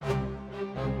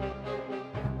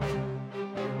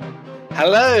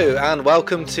Hello and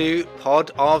welcome to Pod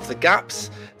of the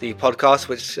Gaps, the podcast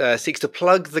which seeks to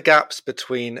plug the gaps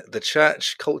between the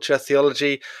church, culture,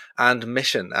 theology and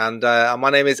mission. And my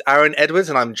name is Aaron Edwards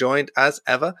and I'm joined as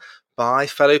ever by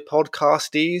fellow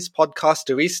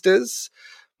podcasteristas,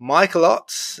 Michael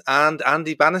Otts and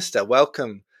Andy Bannister.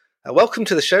 Welcome. Welcome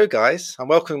to the show, guys. I'm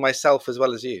welcoming myself as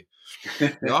well as you.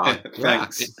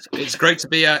 Thanks. It's great to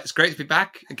be. It's great to be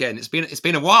back again. It's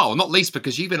been a while, not least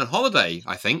because you've been on holiday.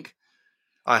 I think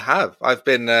I have. I've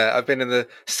been in the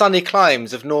sunny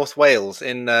climes of North Wales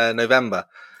in November,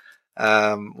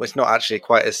 which is not actually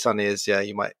quite as sunny as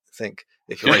you might think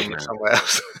if you're aiming somewhere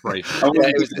else. Right.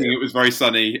 It was very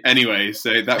sunny anyway,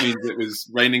 so that means it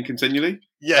was raining continually.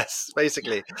 Yes,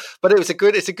 basically. But it's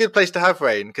a good place to have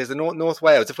rain because the North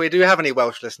Wales. If we do have any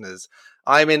Welsh listeners,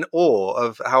 I'm in awe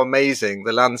of how amazing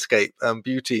the landscape and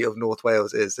beauty of North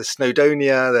Wales is. There's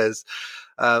Snowdonia. There's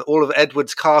all of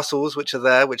Edward's castles, which are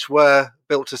there, which were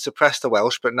built to suppress the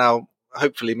Welsh, but now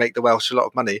hopefully make the Welsh a lot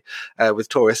of money with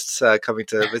tourists coming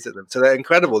to visit them. So they're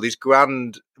incredible, these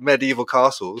grand medieval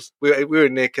castles. We were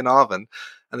near Carnarvon,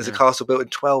 and there's a castle built in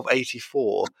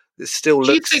 1284 that still looks...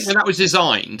 Do you think when that was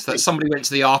designed, that somebody went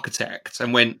to the architect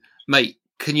and went, mate,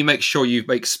 can you make sure you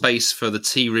make space for the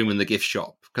tea room and the gift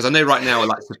shop? Because I know right now we're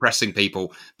like suppressing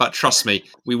people, but trust me,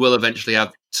 we will eventually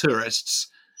have tourists.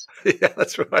 Yeah,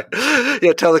 that's right.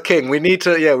 Yeah, tell the king we need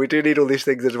to. Yeah, we do need all these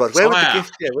things in advance. Where was the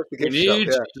gift? Yeah, where's the gift shop? We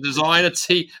need to design a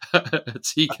tea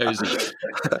cozy.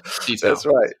 That's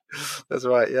right.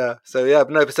 Yeah.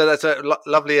 So that's a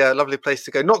lovely place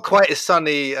to go. Not quite as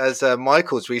sunny as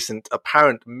Michael's recent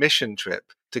apparent mission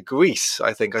trip to Greece.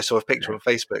 I think I saw a picture on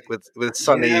Facebook with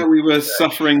sunny. Yeah, we were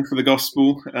suffering for the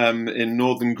gospel in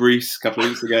northern Greece a couple of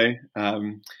weeks ago.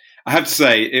 I have to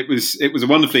say, it was a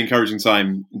wonderfully encouraging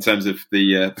time in terms of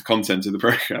the content of the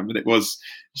program, and it was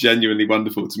genuinely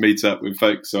wonderful to meet up with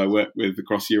folks who I work with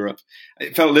across Europe.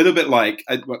 It felt a little bit like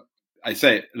I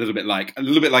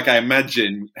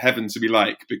imagine heaven to be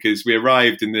like, because we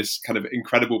arrived in this kind of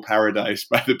incredible paradise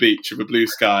by the beach with a blue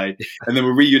sky, and then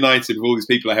we're reunited with all these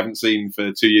people I haven't seen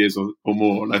for 2 years or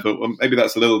more. And I thought, well, maybe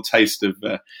that's a little taste of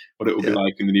what it will be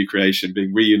like in the new creation,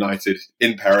 being reunited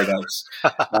in paradise.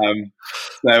 And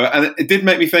it did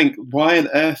make me think, why on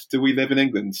earth do we live in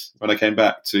England when I came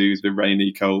back to the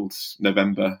rainy, cold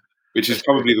November, which is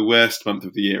probably the worst month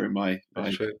of the year in my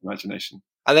imagination.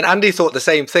 And then Andy thought the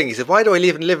same thing. He said, why do I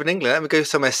live in England? Let me go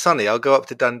somewhere sunny. I'll go up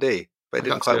to Dundee. But it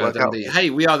didn't quite work out. Hey,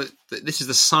 this is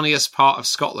the sunniest part of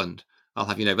Scotland, I'll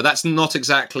have you know. But that's not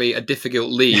exactly a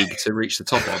difficult league to reach the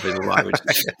top of,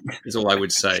 is all I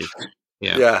would say.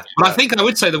 Yeah. But I think I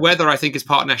would say the weather, I think, is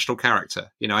part national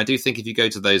character. I do think if you go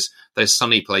to those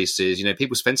sunny places,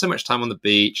 people spend so much time on the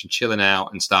beach and chilling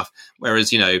out and stuff.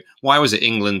 Whereas, why was it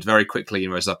England very quickly,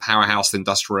 as a powerhouse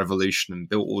industrial revolution and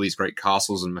built all these great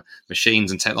castles and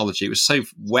machines and technology? It was so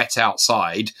wet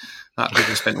outside that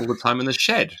people spent all the time in the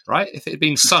shed, right? If it had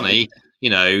been sunny,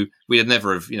 we'd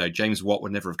never have, James Watt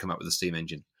would never have come up with a steam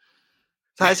engine.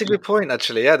 That's a good point,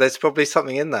 actually. Yeah, there's probably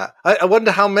something in that. I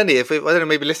wonder how many. I don't know,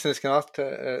 maybe listeners can ask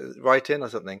to write in or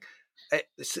something.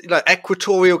 Like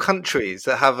equatorial countries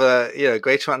that have a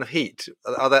greater amount of heat.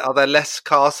 Are there less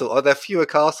castle? Are there fewer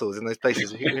castles in those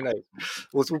places? Who knows?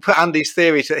 We'll put Andy's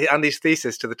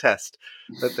thesis to the test.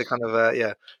 The kind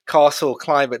of castle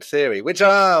climate theory. Which what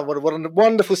a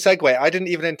wonderful segue. I didn't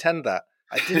even intend that.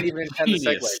 I didn't even intend the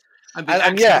segue. And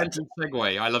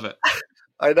segue. I love it.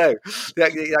 I know, the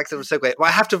accidental segue. But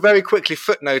I have to very quickly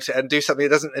footnote it and do something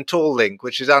that doesn't at all link,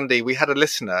 which is, Andy, we had a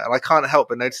listener, and I can't help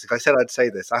but notice it. I said I'd say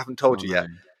this. I haven't told you yet.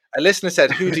 A listener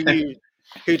said, who do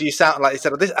you sound like? He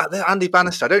said, this Andy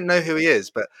Bannister. I don't know who he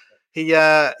is, but he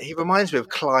reminds me of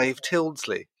Clive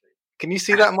Tildesley. Can you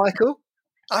see that, Michael?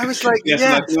 I was like, yes.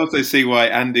 And I can also see why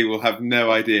Andy will have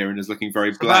no idea and is looking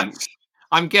very blank.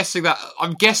 I'm guessing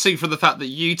from the fact that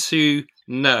you two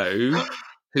know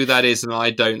who that is and I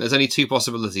don't. There's only two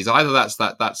possibilities. Either that's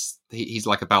he's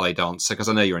like a ballet dancer, because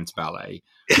I know you're into ballet,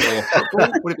 or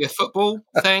football. Would it be a football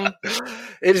thing?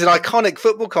 It is an iconic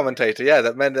football commentator,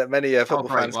 that many football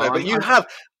fans know. But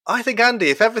I think, Andy,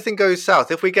 if everything goes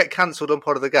south, if we get cancelled on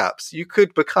Pod of the Gaps, you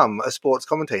could become a sports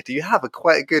commentator. You have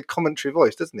quite a good commentary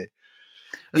voice, doesn't he?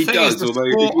 He does, although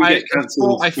if we get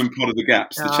cancelled from Pod of the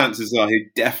Gaps, the chances are he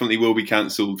definitely will be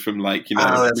cancelled from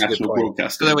national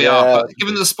broadcasting. So there we are. But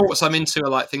given the sports I'm into are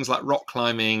like things like rock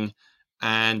climbing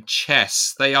and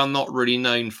chess, they are not really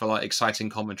known for like exciting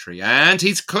commentary. And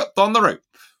he's clipped on the rope.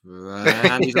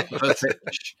 And he's off the first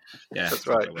pitch. Yeah, that's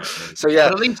right. So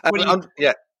at least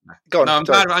go on.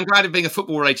 No, I'm glad it being a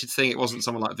football related thing, it wasn't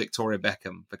someone like Victoria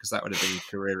Beckham, because that would have been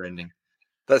career ending.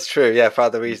 That's true. Yeah, for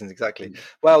other reasons, exactly.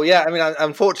 Well, yeah. I mean,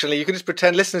 unfortunately, you can just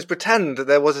listeners pretend that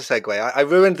there was a segue. I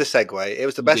ruined the segue. It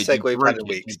was the best segue we've had in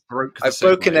weeks. I've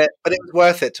broken it, but it was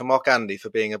worth it to mock Andy for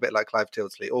being a bit like Clive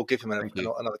Tildesley, or give him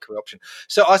another career option.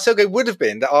 So our segue would have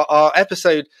been that our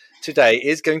episode today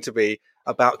is going to be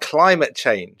about climate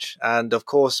change, and of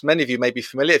course, many of you may be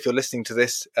familiar if you're listening to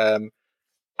this.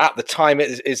 At the time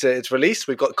it's released,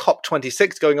 we've got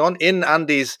COP26 going on in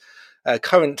Andy's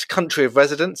current country of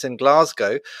residence in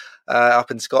Glasgow, up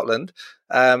in Scotland.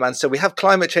 And so we have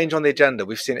climate change on the agenda.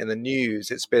 We've seen it in the news.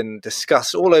 It's been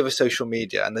discussed all over social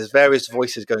media, and there's various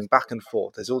voices going back and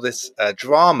forth. There's all this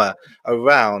drama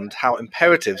around how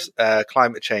imperative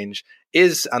climate change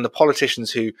is, and the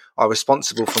politicians who are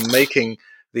responsible for making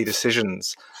the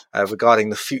decisions regarding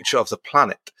the future of the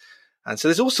planet. And so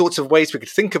there's all sorts of ways we could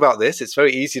think about this. It's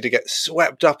very easy to get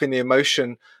swept up in the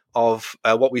emotion of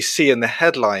what we see in the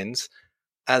headlines.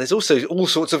 There's also all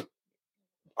sorts of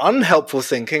unhelpful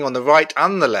thinking on the right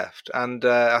and the left. And we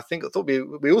all thought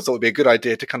it would be a good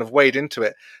idea to kind of wade into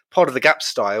it, part of the GAP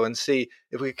style, and see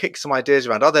if we could kick some ideas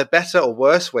around. Are there better or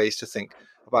worse ways to think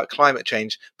about climate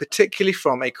change, particularly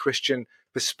from a Christian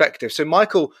perspective? So,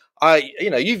 Michael,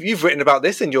 you've written about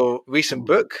this in your recent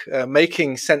book,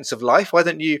 Making Sense of Life. Why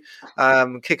don't you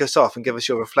kick us off and give us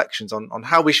your reflections on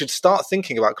how we should start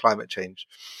thinking about climate change?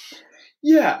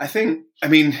 Yeah,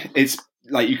 it's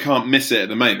like you can't miss it at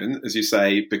the moment, as you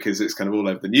say, because it's kind of all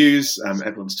over the news.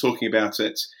 Everyone's talking about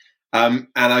it. And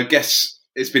I guess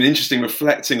it's been interesting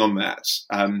reflecting on that.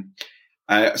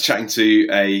 I was chatting to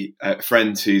a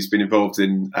friend who's been involved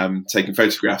in taking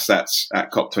photographs at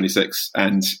COP26,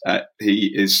 and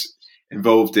he is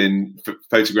involved in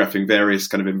photographing various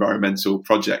kind of environmental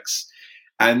projects.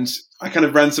 And I kind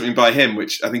of ran something by him,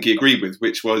 which I think he agreed with,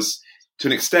 which was, to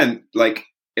an extent, like,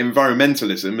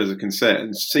 environmentalism as a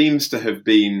concern seems to have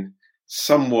been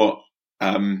somewhat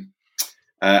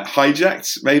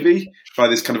hijacked, maybe, by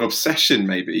this kind of obsession,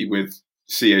 maybe, with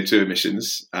CO2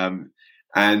 emissions.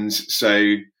 And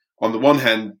so, on the one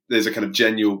hand, there's a kind of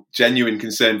genuine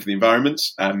concern for the environment,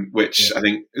 which I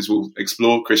think, as we'll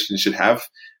explore, Christians should have,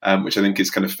 which I think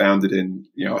is kind of founded in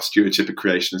our stewardship of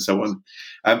creation and so on.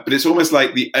 But it's almost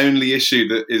like the only issue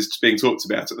that is being talked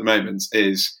about at the moment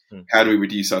is how do we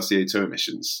reduce our CO2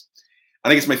 emissions?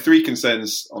 I guess my three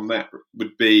concerns on that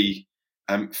would be,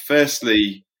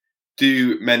 firstly,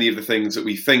 do many of the things that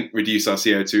we think reduce our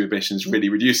CO2 emissions really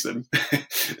reduce them?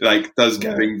 Like, does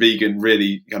going vegan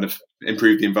really kind of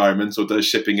improve the environment, or does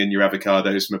shipping in your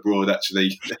avocados from abroad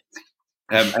actually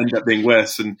end up being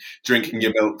worse than drinking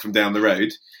your milk from down the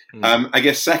road? I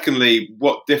guess, secondly,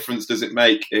 what difference does it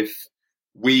make if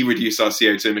we reduce our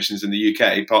CO2 emissions in the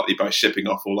UK, partly by shipping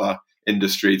off all our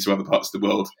industry to other parts of the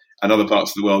world, and other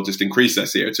parts of the world just increase their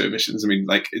CO2 emissions? I mean,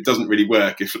 like, it doesn't really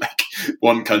work if like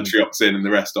one country opts in and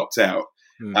the rest opts out.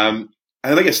 And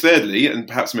I guess thirdly, and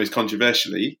perhaps most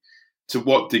controversially, to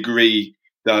what degree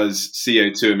does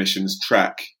CO2 emissions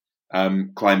track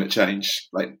climate change?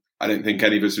 Like, I don't think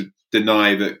any of us would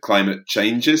deny that climate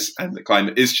changes and that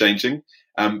climate is changing.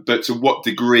 But to what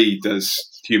degree does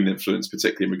human influence,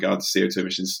 particularly in regard to CO2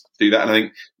 emissions, do that? And I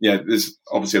think, there's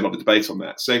obviously a lot of debate on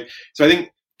that. So I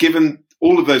think, given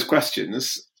all of those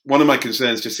questions, one of my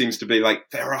concerns just seems to be, like,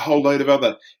 there are a whole load of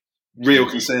other real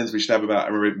concerns we should have about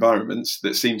our environments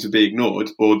that seem to be ignored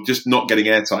or just not getting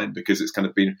airtime because it's kind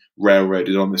of been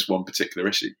railroaded on this one particular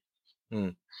issue.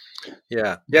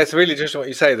 Yeah, it's really interesting what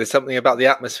you say. There's something about the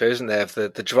atmosphere, isn't there, of the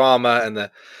drama and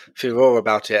the furore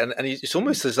about it. And it's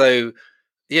almost as though,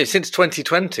 since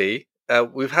 2020,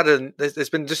 we've had there's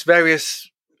been just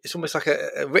various, it's almost like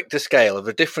a Richter scale of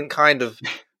a different kind of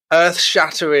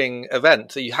earth-shattering event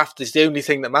that you have to, is the only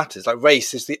thing that matters. Like,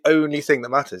 race is the only thing that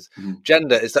matters.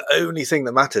 Gender is the only thing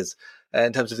that matters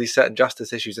in terms of these certain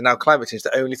justice issues. And now climate change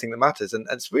is the only thing that matters. And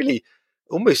it's really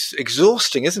almost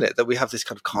exhausting, isn't it, that we have this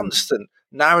kind of constant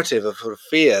narrative of sort of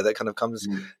fear that kind of comes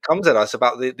at us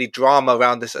about the drama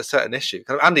around a certain issue.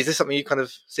 Kind of, Andy, is this something you kind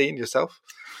of seen yourself?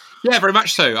 Yeah, very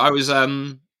much so. I was,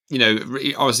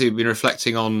 obviously been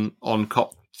reflecting on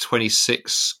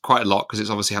COP26 quite a lot because it's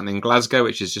obviously happening in Glasgow,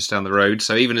 which is just down the road.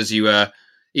 So even as you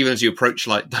approach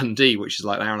like Dundee, which is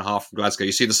like an hour and a half from Glasgow,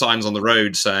 you see the signs on the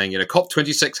road saying,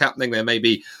 COP26 happening. There may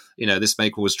be, this may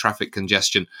cause traffic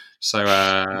congestion. So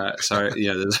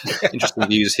there's interesting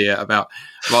views here about,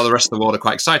 while the rest of the world are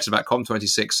quite excited about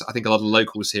COP26, I think a lot of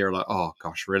locals here are like, oh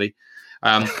gosh, really?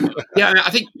 I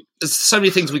think there's so many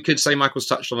things we could say. Michael's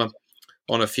touched on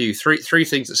a few. Three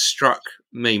things that struck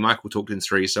me. Michael talked in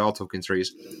three, so I'll talk in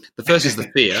threes. The first is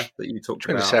the fear that you talked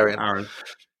about, Aaron.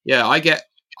 Yeah, I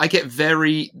get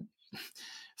very,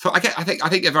 I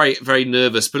think they're very, very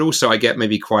nervous, but also I get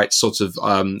maybe quite sort of,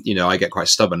 I get quite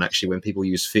stubborn actually when people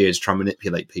use fear to try and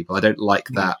manipulate people. I don't like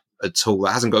that at all.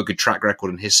 That hasn't got a good track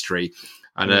record in history,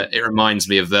 and it reminds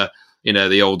me of the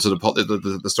old sort of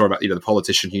the story about the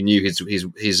politician who knew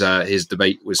his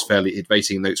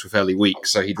debating notes were fairly weak,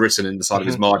 so he'd written in the side of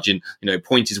his margin,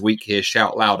 point is weak here,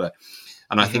 shout louder.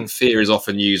 And I think fear is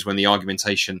often used when the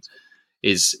argumentation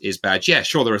is bad. Yeah,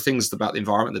 sure, there are things about the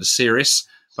environment that are serious,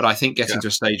 but I think getting to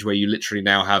a stage where you literally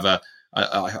now have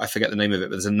I forget the name of it,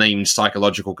 but there's a named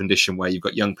psychological condition where you've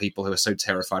got young people who are so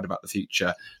terrified about the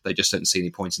future, they just don't see any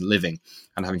point in living,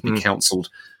 and having to be counselled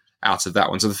out of that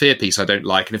one. So the fear piece I don't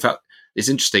like. And in fact, it's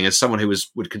interesting, as someone who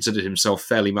would consider himself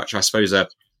fairly much, I suppose, a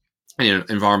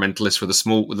environmentalist with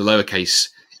the lowercase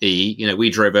e. We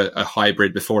drove a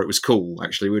hybrid before it was cool.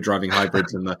 Actually, we were driving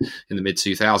hybrids in the mid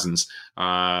 2000s.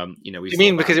 You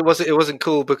mean because it wasn't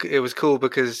cool? Because it was cool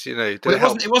because it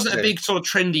wasn't a big sort of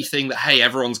trendy thing that hey,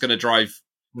 everyone's going to drive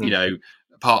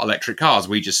part electric cars.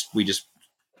 We just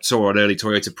saw an early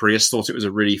Toyota Prius, thought it was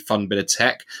a really fun bit of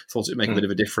tech, thought it'd make a bit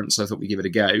of a difference, so I thought we'd give it a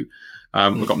go.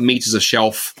 We've got meters of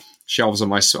shelves on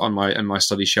my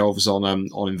study shelves on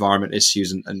environment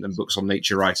issues and books on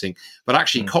nature writing. But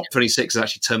actually, COP26 has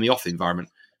actually turned me off the environment.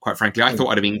 Quite frankly, I thought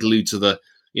I'd have been glued to the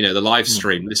live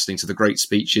stream, listening to the great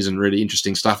speeches and really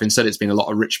interesting stuff. Instead, it's been a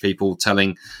lot of rich people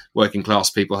telling working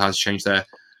class people how to change their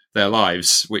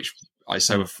lives, which I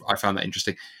found that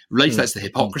interesting. Related to that's the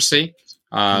hypocrisy.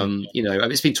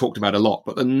 It's been talked about a lot,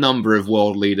 but the number of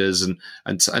world leaders and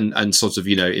sort of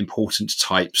important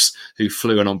types who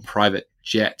flew in on private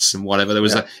jets and whatever. There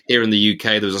was here in the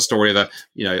UK, there was a story of a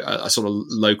sort of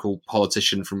local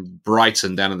politician from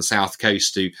Brighton down on the south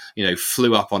coast who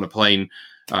flew up on a plane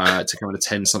to come and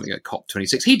attend something at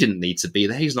COP26. He didn't need to be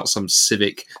there. He's not some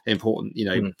civic important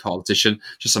politician,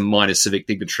 just some minor civic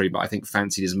dignitary, but I think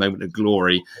fancied his moment of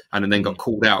glory and then got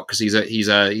called out because he's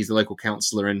the local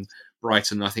councillor in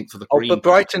Brighton, I think, for the Green. But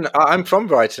Brighton, I'm from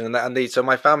Brighton, so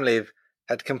my family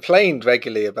had complained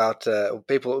regularly about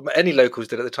any locals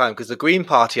did at the time, because the Green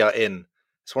Party are in.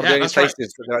 It's one of the only places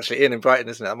that they're actually in Brighton,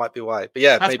 isn't it? That might be why. But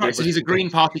yeah, that's right. So he's a Green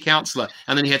Party councillor,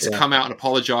 and then he had to come out and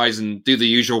apologise and do the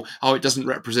usual, it doesn't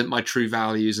represent my true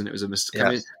values, and it was a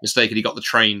mistake, and he got the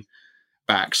train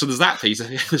back. So there's that piece,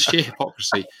 the sheer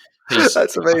hypocrisy piece.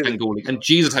 That's amazing. And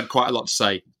Jesus had quite a lot to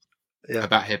say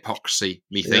about hypocrisy,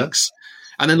 methinks.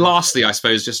 And then lastly, I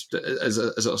suppose, just as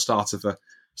a start of a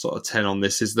sort of 10 on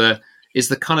this, is the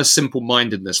kind of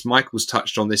simple-mindedness. Michael's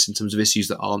touched on this in terms of issues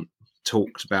that aren't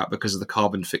talked about because of the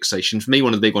carbon fixation. For me,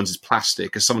 one of the big ones is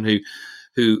plastic. As someone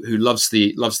who loves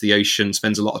the ocean,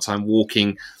 spends a lot of time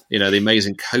walking, the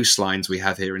amazing coastlines we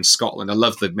have here in Scotland. I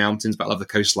love the mountains, but I love the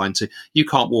coastline too. You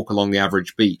can't walk along the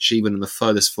average beach, even in the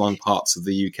furthest flung parts of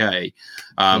the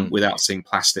UK, without seeing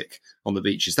plastic on the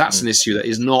beaches. That's an issue that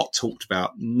is not talked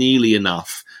about nearly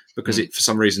enough because it, for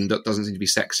some reason, doesn't seem to be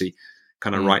sexy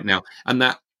kind of right now.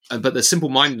 But the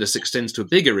simple-mindedness extends to a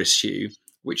bigger issue,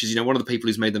 which is, one of the people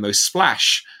who's made the most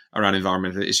splash around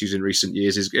environmental issues in recent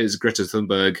years is Greta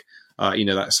Thunberg,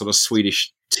 that sort of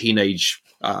Swedish teenage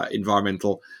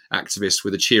environmental activist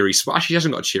with a cheery smile. She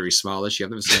hasn't got a cheery smile, has she?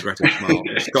 I've never seen Greta smile.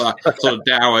 She's got a sort of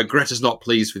dour, Greta's not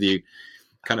pleased with you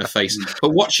kind of face.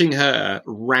 But watching her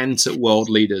rant at world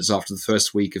leaders after the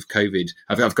first week of COVID,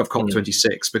 I've got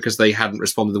COP26, because they hadn't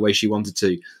responded the way she wanted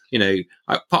to. I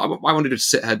wanted to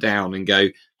sit her down and go,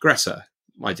 Greta,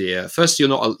 my dear, first, you're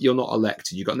not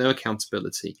elected. You've got no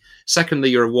accountability.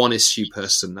 Secondly, you're a one-issue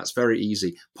person. That's very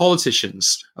easy.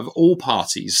 Politicians of all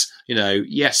parties,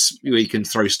 yes, we can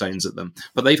throw stones at them,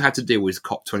 but they've had to deal with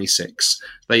COP26.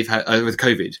 They've had with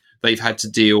COVID. They have to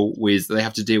deal with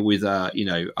economies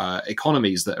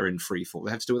that are in freefall.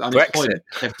 They have to deal with unemployment.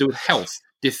 Brexit. They have to deal with health,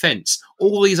 defence,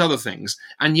 all these other things.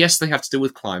 And yes, they have to deal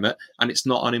with climate, and it's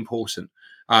not unimportant.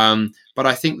 But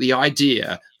I think the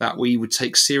idea that we would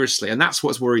take seriously, and that's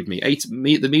what's worried me,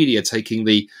 the media taking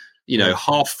the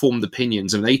half-formed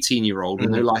opinions of an 18-year-old with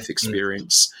no life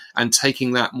experience and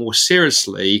taking that more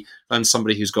seriously than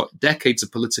somebody who's got decades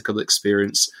of political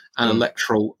experience and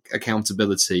electoral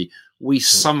accountability. We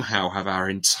somehow have our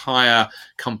entire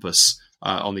compass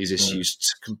on these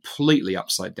issues completely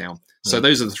upside down. So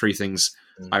those are the three things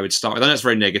I would start with. And that's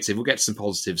very negative. We'll get to some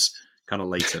positives kind of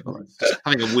later, but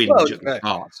having a whinge at the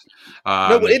start.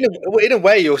 In a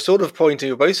way, you're both sort of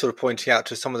pointing out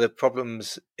to some of the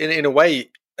problems in a way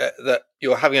that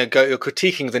you're having a go, you're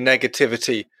critiquing the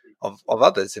negativity of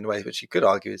others in a way, which you could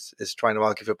argue is trying to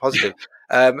argue for positive.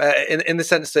 In the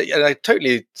sense that, and I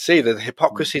totally see that the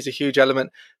hypocrisy is a huge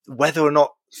element, whether or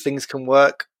not things can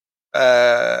work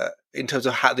in terms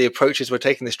of how the approaches we're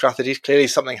taking, the strategies. Clearly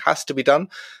something has to be done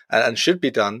and should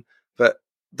be done, but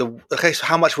so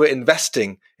how much we're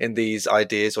investing in these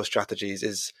ideas or strategies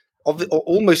is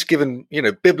almost given,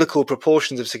 biblical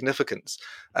proportions of significance,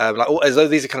 as though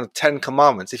these are kind of 10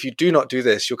 commandments. If you do not do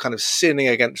this, you're kind of sinning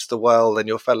against the world and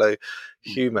your fellow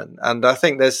human. And I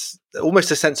think there's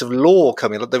almost a sense of law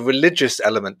coming, like the religious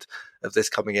element of this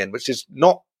coming in, which is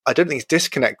not, I don't think it's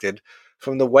disconnected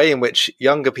from the way in which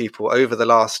younger people over the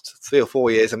last 3 or 4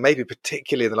 years, and maybe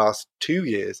particularly in the last 2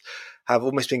 years, have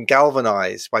almost been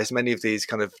galvanized by so many of these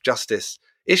kind of justice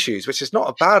issues, which is not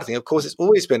a bad thing. Of course, it's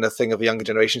always been a thing of younger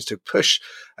generations to push,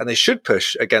 and they should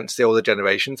push against the older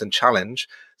generations and challenge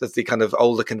the kind of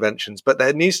older conventions. But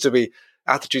there needs to be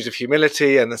attitudes of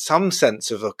humility and some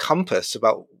sense of a compass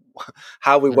about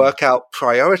how we work out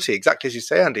priority. Exactly as you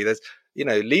say, Andy, there's,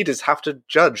 leaders have to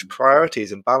judge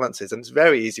priorities and balances. And it's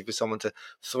very easy for someone to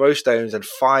throw stones and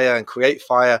fire and create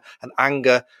fire and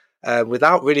anger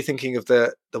without really thinking of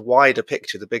the wider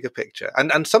picture, the bigger picture,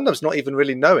 and sometimes not even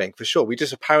really knowing for sure. We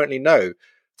just apparently know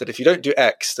that if you don't do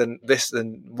X, then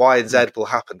Y and Z will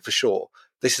happen for sure.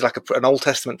 This is like an Old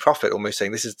Testament prophet almost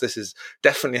saying this is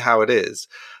definitely how it is,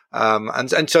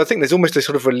 and so I think there's almost a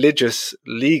sort of religious,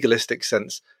 legalistic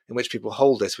sense in which people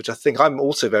hold this, which I think I'm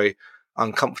also very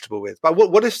uncomfortable with. But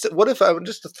what if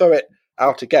just to throw it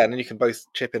out again, and you can both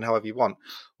chip in however you want.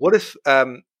 What if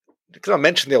because I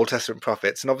mentioned the Old Testament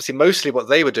prophets, and obviously mostly what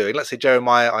they were doing, let's say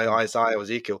Jeremiah, Isaiah, or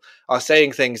Ezekiel, are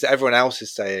saying things that everyone else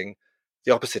is saying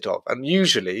the opposite of. And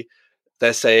usually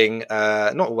they're saying,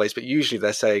 not always, but usually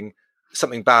they're saying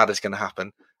something bad is going to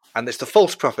happen. And it's the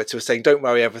false prophets who are saying, don't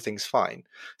worry, everything's fine.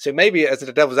 So maybe as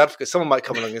a devil's advocate, someone might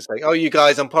come along and say, oh, you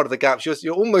guys, I'm part of the gaps.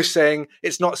 You're almost saying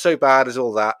it's not so bad as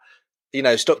all that.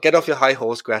 Stop, get off your high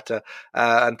horse, Greta,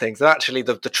 and things. And actually,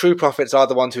 the true prophets are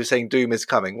the ones who are saying doom is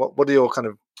coming. What are your kind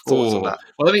of thoughts on that?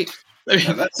 Well,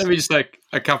 let me just like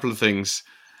a couple of things,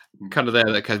 kind of there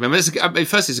that occurs.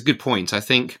 First, it's a good point. I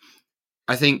think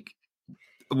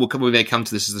we may come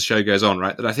to this as the show goes on,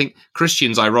 right? That I think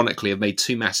Christians, ironically, have made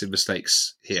two massive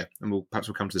mistakes here, and we'll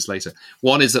come to this later.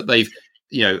 One is that they've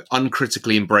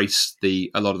uncritically embraced a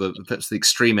lot of the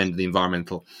extreme end of the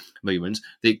environmental movement.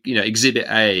 Exhibit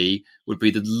A would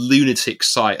be the lunatic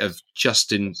site of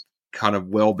Justin kind of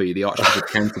Welby, the Archbishop of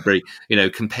Canterbury,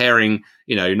 comparing,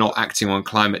 not acting on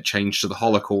climate change to the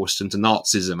Holocaust and to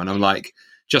Nazism. And I'm like,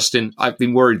 Justin, I've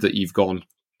been worried that you've gone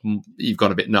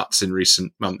a bit nuts in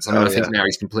recent months. I think now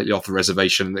he's completely off the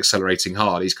reservation and accelerating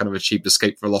hard. He's kind of achieved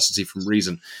escape velocity from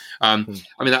reason.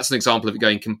 That's an example of it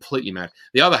going completely mad.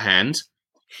 The other hand,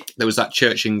 there was that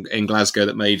church in Glasgow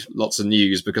that made lots of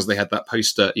news because they had that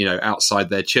poster, outside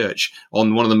their church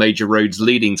on one of the major roads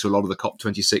leading to a lot of the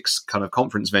COP26 kind of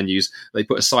conference venues. They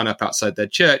put a sign up outside their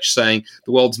church saying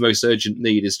the world's most urgent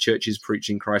need is churches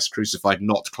preaching Christ crucified,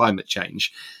 not climate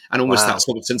change. And almost that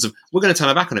sort of sense of, we're going to turn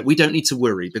our back on it. We don't need to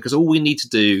worry because all we need to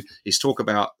do is talk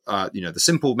about, the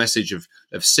simple message of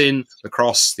sin, the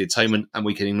cross, the atonement, and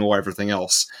we can ignore everything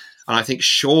else. And I think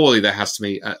surely there has to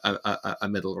be a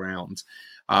middle ground.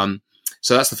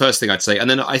 So that's the first thing I'd say. And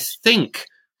then I think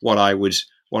what I would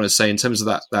want to say in terms of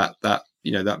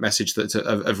that message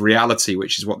of reality,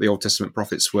 which is what the Old Testament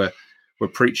prophets were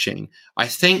preaching. I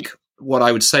think what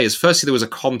I would say is, firstly, there was a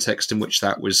context in which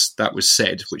that was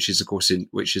said, which is, of course,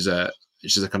 which is a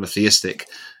kind of theistic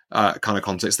kind of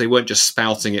context. They weren't just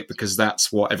spouting it because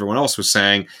that's what everyone else was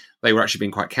saying. They were actually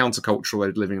being quite countercultural. They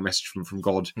were delivering a message from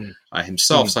God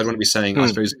himself. So I'd want to be saying, I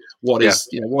suppose, what is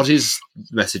the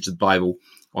message of the Bible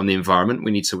on the environment? We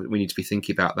need to be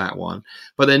thinking about that one.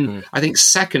 But then I think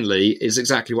secondly is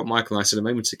exactly what Michael and I said a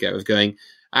moment ago, of going,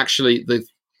 actually, the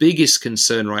biggest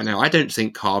concern right now, I don't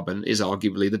think carbon is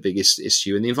arguably the biggest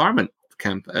issue in the environment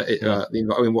camp.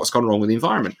 What's gone wrong with the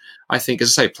environment? I think,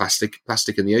 as I say,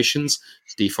 plastic in the oceans,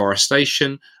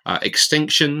 deforestation,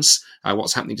 extinctions,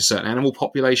 what's happening to certain animal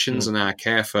populations, and our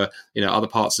care for other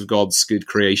parts of God's good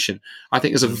creation. I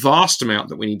think there's a vast amount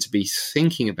that we need to be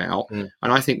thinking about, and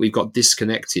I think we've got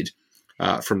disconnected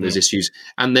from those issues.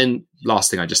 And then last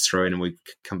thing I just throw in, and we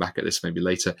come back at this maybe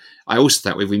later, I also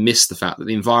think we missed the fact that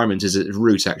the environment is at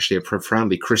root actually a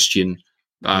profoundly Christian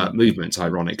movement,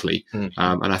 ironically. And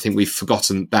I think we've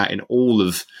forgotten that in all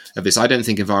of this. I don't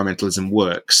think environmentalism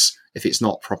works if it's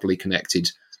not properly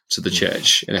connected to the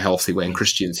church in a healthy way in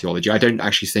Christian theology. I don't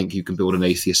actually think you can build an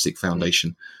atheistic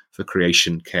foundation for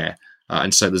creation care.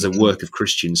 And so there's a work of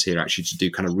Christians here actually to do,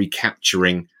 kind of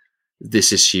recapturing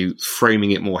this issue,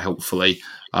 framing it more helpfully,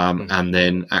 and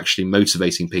then actually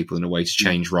motivating people in a way to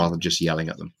change rather than just yelling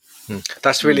at them.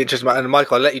 That's really interesting. And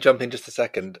Michael, I'll let you jump in just a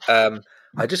second.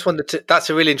 I just wanted to, that's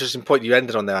a really interesting point you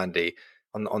ended on there, Andy,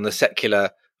 on the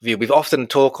secular view. We've often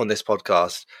talked on this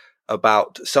podcast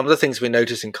about some of the things we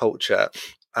notice in culture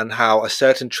and how a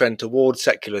certain trend towards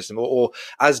secularism, or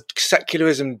as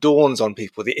secularism dawns on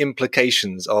people, the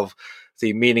implications of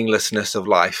the meaninglessness of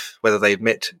life, whether they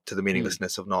admit to the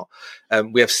meaninglessness or not.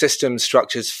 We have systems,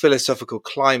 structures, philosophical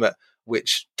climate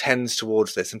which tends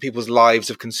towards this, and people's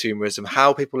lives of consumerism,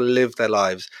 how people live their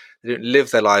lives. They don't live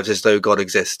their lives as though God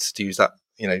exists, to use that,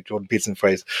 Jordan Peterson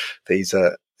phrase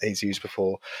that he's used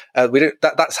before. We don't.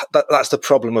 That's the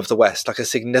problem of the West, like a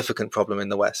significant problem in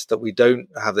the West, that we don't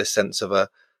have this sense of a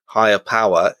higher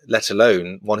power, let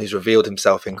alone one who's revealed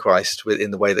himself in Christ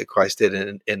in the way that Christ did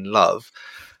in love.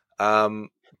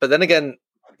 But then again,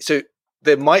 so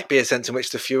there might be a sense in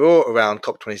which the furor around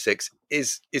COP26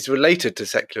 is related to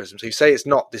secularism. So you say it's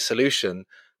not the solution,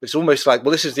 but it's almost like,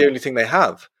 well, this is the only thing they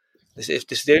have. If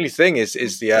this the only thing is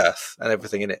the earth and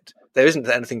everything in it. There isn't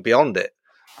anything beyond it.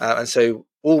 And so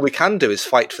all we can do is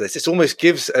fight for this. It almost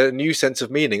gives a new sense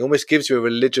of meaning, almost gives you a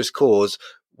religious cause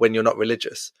when you're not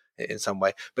religious in some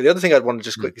way. But the other thing I'd want to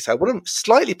just quickly say, I want to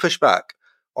slightly push back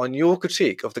on your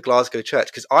critique of the Glasgow church,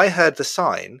 because I heard the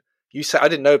sign. You said, I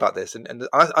didn't know about this. And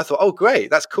I thought, oh,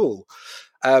 great, that's cool.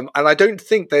 And I don't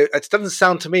think it doesn't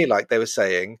sound to me like they were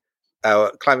saying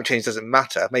climate change doesn't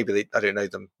matter. Maybe I don't know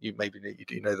them. You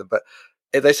do know them, but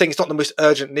they're saying it's not the most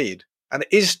urgent need. And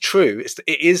it is true.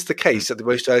 It is the case that the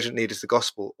most urgent need is the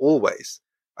gospel, always.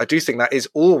 I do think that is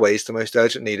always the most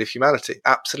urgent need of humanity.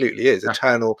 Absolutely is. Yeah.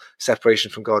 Eternal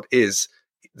separation from God is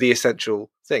the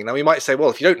essential thing. Now, we might say, well,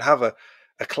 if you don't have a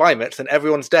climate, then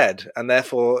everyone's dead, and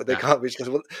therefore they can't reach.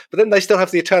 But then they still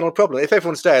have the eternal problem. If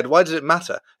everyone's dead, why does it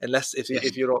matter? Unless if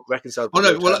you're not reconciled. Oh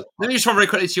no. Well, let me just run very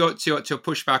quickly to your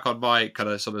pushback on my kind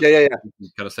of sort of kind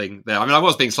of thing there. I mean, I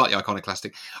was being slightly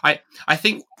iconoclastic. I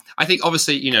think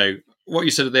obviously, what you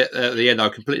said at the end, I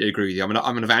completely agree with you.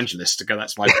 I'm an evangelist.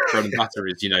 That's my bread and butter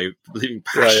is believing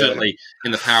passionately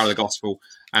in the power of the gospel,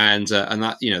 and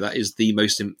that that is the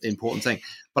most important thing.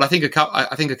 But I think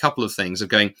a couple of things of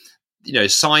going.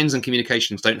 Signs and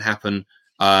communications don't happen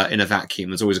in a vacuum.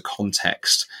 There's always a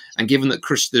context. And given that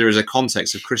there is a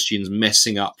context of Christians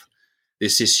messing up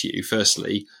this issue,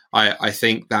 firstly, I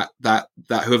think that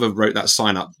whoever wrote that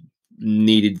sign up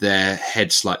needed their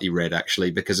head slightly red, actually,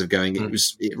 because of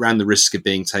it ran the risk of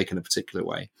being taken a particular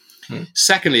way.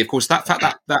 Secondly, of course, that fact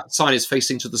that sign is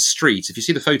facing to the street. If you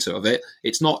see the photo of it,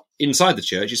 it's not inside the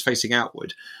church, it's facing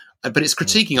outward. But it's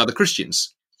critiquing other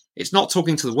Christians. It's not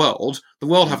talking to the world. The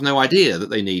world have no idea that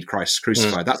they need Christ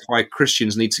crucified. That's why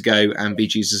Christians need to go and be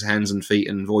Jesus' hands and feet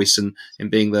and voice and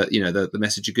being the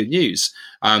message of good news.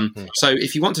 So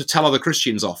if you want to tell other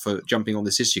Christians off for jumping on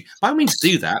this issue, by all means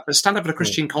do that, but stand up at a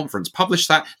Christian conference, publish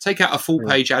that, take out a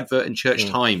full-page advert in Church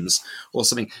Times or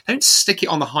something. Don't stick it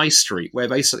on the high street where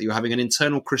basically you're having an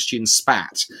internal Christian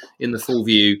spat in the full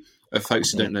view of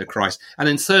folks who don't know Christ. And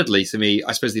then thirdly, to me,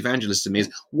 I suppose the evangelist to me is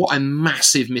what a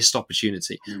massive missed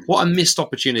opportunity. What a missed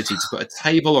opportunity to put a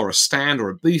table or a stand or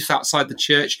a booth outside the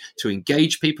church to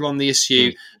engage people on the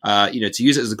issue, to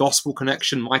use it as a gospel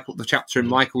connection. The chapter in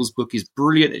Michael's book is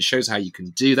brilliant. It shows how you can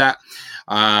do that.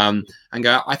 I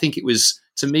think it was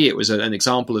an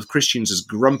example of Christians as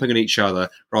grumping at each other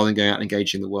rather than going out and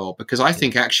engaging the world. Because I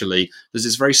think actually there's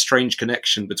this very strange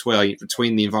connection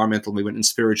between the environmental movement and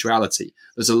spirituality.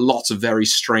 There's a lot of very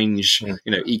strange,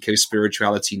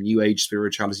 eco-spirituality, new age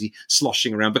spirituality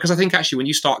sloshing around. Because I think actually when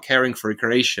you start caring for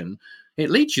creation,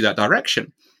 it leads you that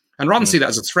direction. And rather than see that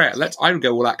as a threat, I would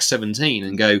go all Acts 17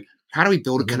 and go, how do we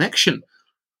build a connection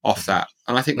off that?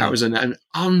 And I think that was an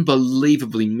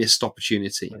unbelievably missed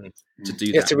opportunity to do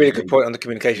that. That's a really good point on the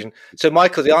communication. So,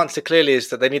 Michael, the answer clearly is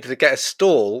that they needed to get a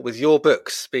stall with your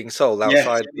books being sold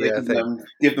outside the thing.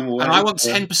 Give them away. And I want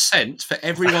 10% for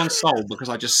everyone sold because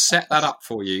I just set that up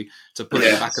for you to put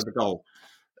in the back of the goal.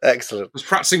 Excellent. I was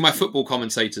practicing my football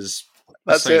commentators.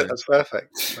 That's it. That's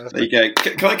perfect. There you go.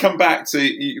 Can I come back to,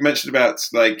 you mentioned about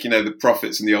the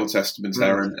prophets in the Old Testament,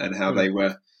 Aaron, and how they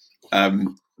were,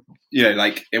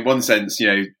 in one sense,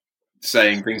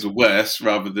 saying things were worse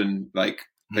rather than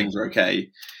things are okay.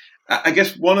 I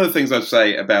guess one of the things I'd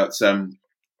say about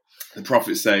the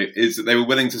prophets, though, is that they were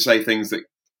willing to say things that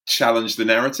challenge the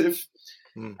narrative.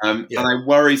 And I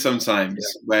worry sometimes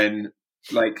when,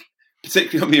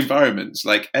 particularly on the environment,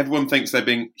 everyone thinks they're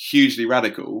being hugely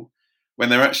radical when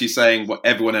they're actually saying what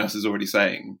everyone else is already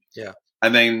saying. Yeah.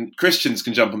 And then Christians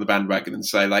can jump on the bandwagon and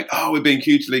say, we're being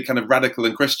hugely kind of radical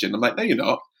and Christian. I'm like, no, you're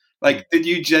not. Did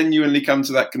you genuinely come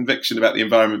to that conviction about the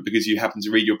environment because you happen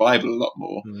to read your Bible a lot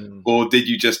more? Or did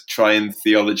you just try and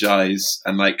theologize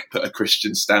and put a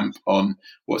Christian stamp on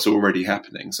what's already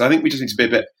happening? So I think we just need to be a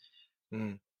bit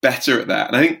better at that.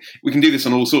 And I think we can do this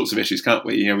on all sorts of issues, can't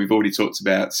we? You know, we've already talked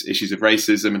about issues of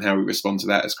racism and how we respond to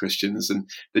that as Christians, and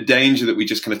the danger that we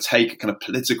just kind of take a kind of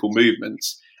political movement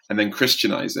and then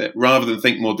Christianize it rather than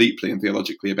think more deeply and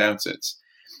theologically about it.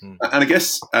 And I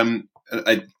guess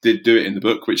I did do it in the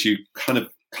book, which you kind of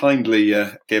kindly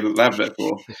gave a lab vet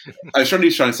for. I was trying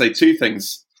to say two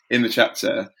things in the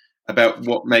chapter about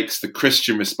what makes the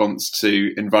Christian response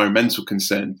to environmental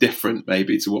concern different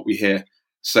maybe to what we hear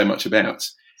so much about.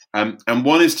 And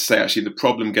one is to say, actually, the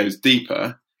problem goes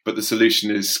deeper, but the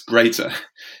solution is greater.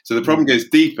 So the problem goes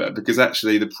deeper because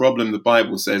actually the problem the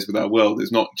Bible says with our world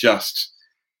is not just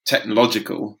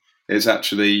technological, it's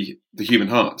actually the human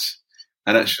heart.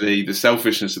 And actually the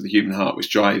selfishness of the human heart, which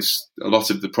drives a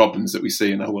lot of the problems that we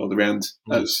see in our world around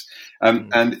us.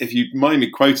 And if you mind me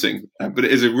quoting, but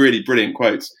it is a really brilliant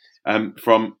quote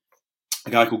from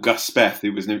a guy called Gus Speth,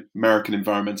 who was an American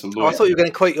environmental lawyer. Oh, I thought you were going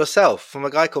to quote yourself from a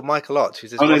guy called Michael Ott.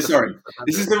 Who's no, sorry.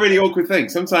 This is the really awkward thing.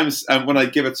 Sometimes when I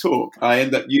give a talk, I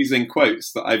end up using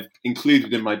quotes that I've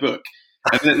included in my book.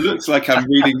 And then it looks like I'm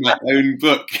reading my own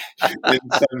book in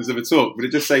terms of a talk, but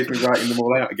it just saves me writing them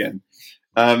all out again.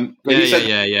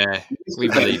 Yeah. We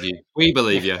believe you. We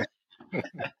believe you.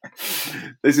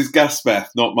 This is Gus Speth,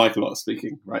 not Michael Ott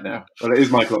speaking right now. Well, it is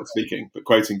Michael Ott speaking, but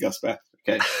quoting Gus Speth.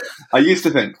 Okay. I used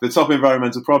to think the top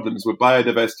environmental problems were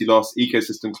biodiversity loss,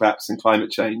 ecosystem collapse, and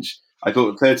climate change. I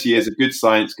thought that 30 years of good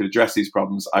science could address these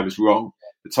problems. I was wrong.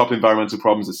 The top environmental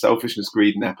problems are selfishness,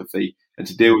 greed, and apathy. And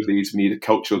to deal with these, we need a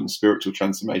cultural and spiritual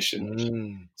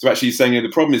transformation. So actually saying the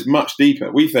problem is much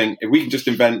deeper. We think if we can just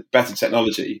invent better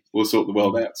technology, we'll sort the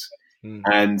world out.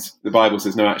 And the Bible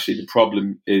says, no, actually, the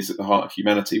problem is at the heart of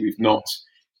humanity. We've not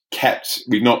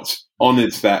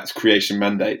honoured that creation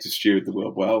mandate to steward the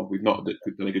world well. We've not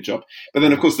done a good job. But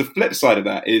then, of course, the flip side of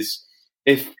that is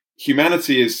if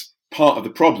humanity is part of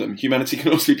the problem, humanity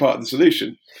can also be part of the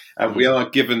solution. We are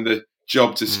given the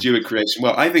job to steward creation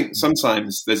well. I think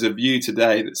sometimes there's a view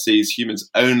today that sees humans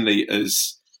only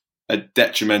as a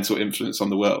detrimental influence on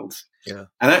the world. Yeah.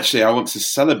 And actually, I want to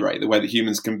celebrate the way that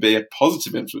humans can be a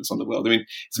positive influence on the world. I mean,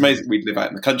 it's amazing. We live out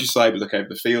in the countryside, we look over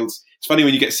the fields. It's funny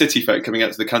when you get city folk coming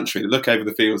out to the country, they look over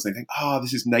the fields and they think,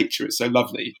 this is nature. It's so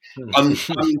lovely. Kind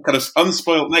of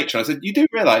unspoiled nature. And I said, you do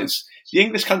realise the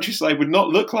English countryside would not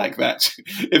look like that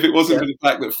if it wasn't for the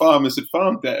fact that farmers had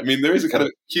farmed it. I mean, there is a kind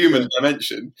of human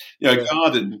dimension. You know, a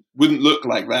garden wouldn't look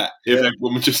like that if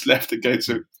everyone was just left to go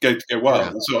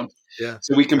wild and so on. Yeah.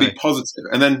 So we can be positive.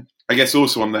 And then I guess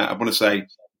also on that, I want to say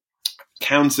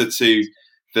counter to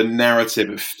the narrative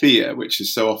of fear, which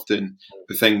is so often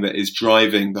the thing that is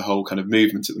driving the whole kind of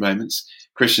movement at the moment.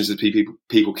 Christians are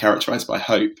people characterized by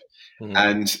hope.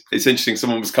 And it's interesting,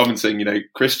 someone was commenting, you know,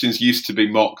 Christians used to be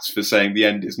mocked for saying the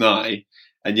end is nigh.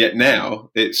 And yet now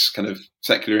it's kind of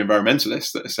secular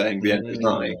environmentalists that are saying the end is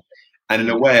nigh. And in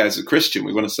a way, as a Christian,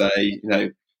 we want to say, you know,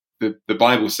 the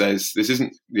Bible says this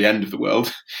isn't the end of the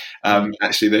world.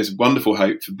 Actually, there's wonderful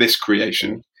hope for this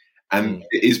creation. And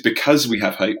it is because we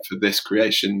have hope for this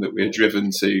creation that we're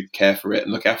driven to care for it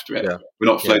and look after it. Yeah.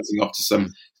 We're not floating off to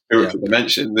some spiritual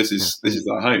dimension. This is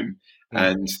our home.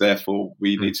 And therefore,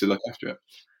 we need to look after it.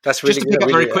 That's really just to pick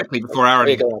up very quickly before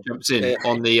Aaron jumps in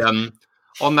on the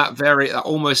on that very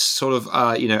almost sort of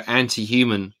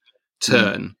anti-human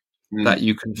turn that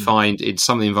you can find in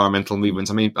some of the environmental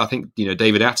movements. I mean, I think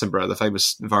David Attenborough, the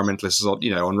famous environmentalist, is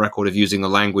on record of using the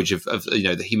language of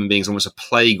the human being is almost a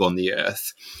plague on the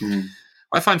earth. What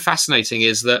I find fascinating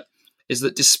is that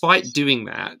despite doing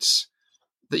that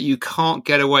you can't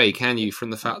get away, can you, from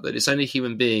the fact that it's only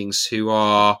human beings who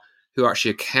are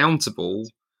actually accountable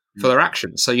for their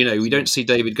actions. So, we don't see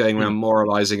David going around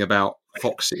moralizing about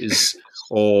foxes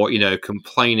or,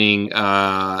 complaining,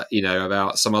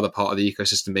 about some other part of the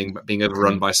ecosystem being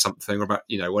overrun by something or about,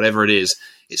 whatever it is.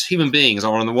 It's human beings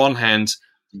are, on the one hand,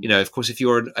 of course, if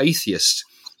you're an atheist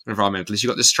environmentalist,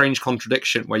 you've got this strange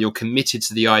contradiction where you're committed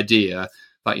to the idea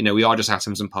that, we are just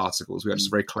atoms and particles. We are just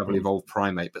a very cleverly evolved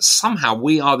primate. But somehow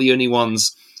we are the only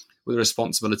ones with a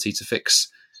responsibility to fix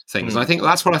things. And I think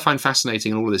that's what I find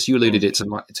fascinating in all of this. You alluded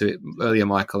to it earlier,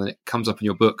 Michael, and it comes up in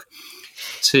your book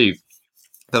too,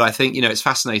 that I think, it's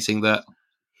fascinating that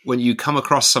when you come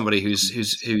across somebody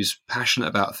who's passionate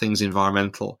about things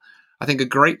environmental, I think a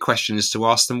great question is to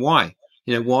ask them why.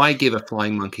 Why give a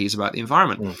flying monkeys about the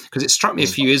environment? Because it struck me a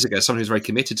few years ago, someone who's very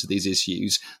committed to these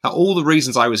issues, that all the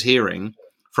reasons I was hearing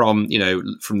from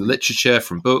the literature,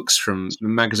 from books, from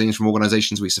magazines, from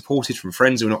organizations we supported, from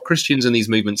friends who are not Christians in these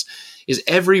movements, is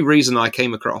every reason I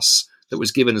came across that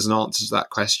was given as an answer to that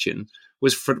question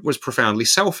was profoundly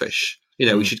selfish.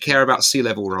 We should care about sea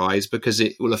level rise because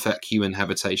it will affect human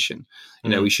habitation.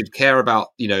 We should care about,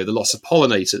 the loss of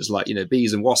pollinators like,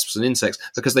 bees and wasps and insects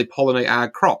because they pollinate our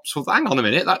crops. Well, hang on a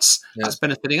minute, that's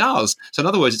benefiting ours. So in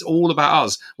other words, it's all about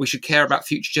us. We should care about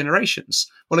future generations.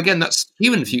 Well, again, that's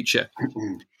human future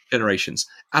generations.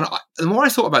 And the more I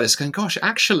thought about this, going, gosh,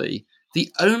 actually,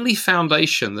 the only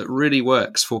foundation that really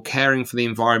works for caring for the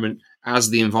environment as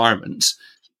the environment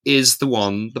is the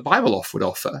one the Bible would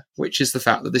offer, which is the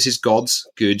fact that this is God's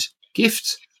good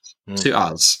gift to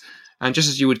us. And just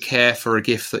as you would care for a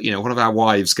gift that, one of our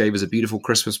wives gave us a beautiful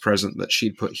Christmas present that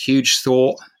she'd put huge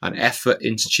thought and effort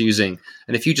into choosing.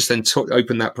 And if you just then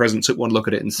opened that present, took one look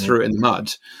at it and threw it in the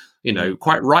mud,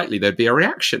 quite rightly, there'd be a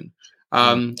reaction.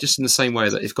 Just in the same way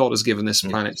that if God has given this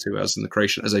planet to us and the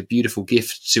creation as a beautiful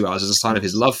gift to us, as a sign of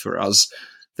his love for us,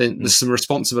 then there's some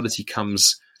responsibility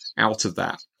comes out of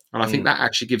that. And I think that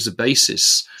actually gives a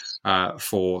basis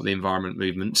for the environment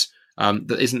movement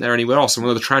that isn't there anywhere else. And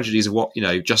one of the tragedies of what,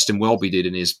 Justin Welby did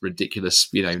in his ridiculous,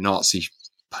 Nazi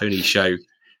pony show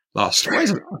last. Where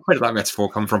did that metaphor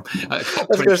come from? It's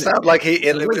going to sound like people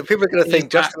are going to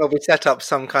think Justin Welby set up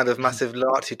some kind of massive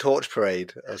Nazi torch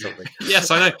parade or something.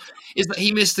 Yes, I know. Is that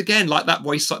he missed again, like that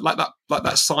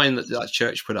sign that that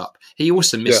church put up. He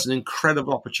also missed an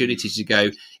incredible opportunity to go,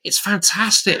 it's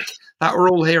fantastic that we're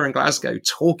all here in Glasgow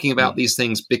talking about these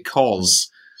things because,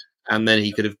 and then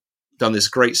he could have done this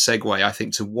great segue, I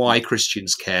think, to why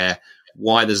Christians care,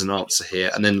 why there's an answer here,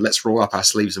 and then let's roll up our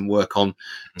sleeves and work on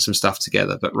some stuff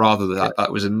together. But rather than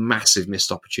that was a massive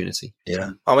missed opportunity.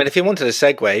 Yeah. I mean, if he wanted a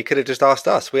segue, he could have just asked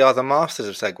us. We are the masters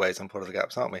of segues on Pod of the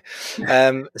Gaps, aren't we?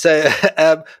 So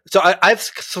I have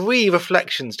 3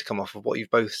 reflections to come off of what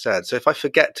you've both said. So if I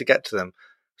forget to get to them,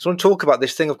 I just want to talk about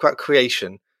this thing about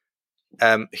creation,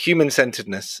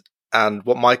 human-centeredness, and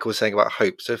what Michael was saying about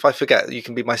hope. So if I forget, you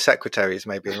can be my secretaries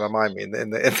maybe and remind me in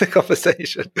the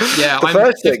conversation. Yeah, the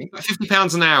first thing,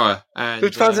 £50 an hour. And,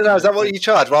 £50 an hour, is that what you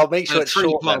charge? Well, I'll make sure it's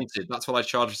short. Planted. That's what I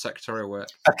charge for secretarial work.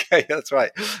 Okay, that's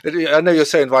right. I know you're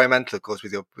so environmental, of course,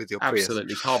 with your Prius.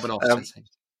 Absolutely, carbon offsetting.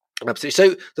 Absolutely.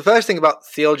 So the first thing about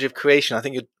theology of creation, I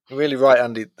think you're really right,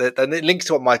 Andy, and it links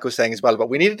to what Michael was saying as well, but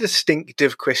we need a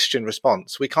distinctive Christian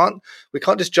response. We can't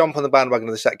just jump on the bandwagon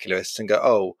of the secularists and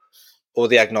go, or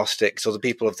the agnostics or the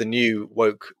people of the new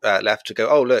woke left to go,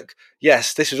 oh, look,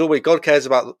 yes, this is all God cares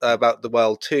about the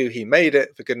world too. He made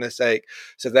it, for goodness sake.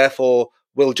 So therefore,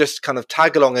 we'll just kind of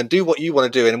tag along and do what you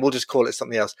want to do, and we'll just call it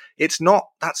something else. That's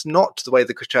not the way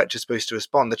the church is supposed to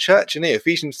respond. The church in here,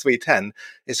 Ephesians 3:10,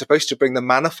 is supposed to bring the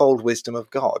manifold wisdom of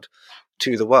God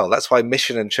to the world. That's why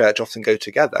mission and church often go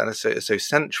together, and it's so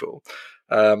central.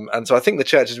 And so I think the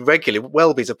church is regularly,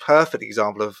 Welby's a perfect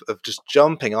example of just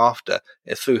jumping after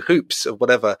through hoops of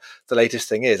whatever the latest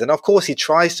thing is. And of course he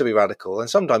tries to be radical, and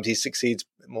sometimes he succeeds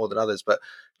more than others, but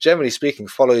generally speaking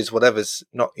follows whatever's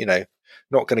not going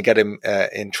to get him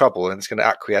in trouble, and it's going to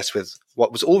acquiesce with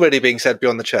what was already being said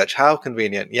beyond the church. How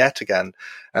convenient, yet again,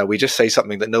 we just say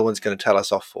something that no one's going to tell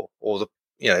us off for, or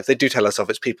if they do tell us off,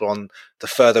 it's people on the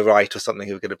further right or something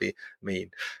who are going to be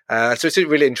mean. So it's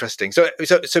really interesting. So,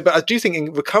 but I do think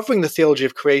in recovering the theology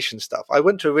of creation stuff, I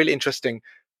went to a really interesting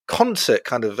concert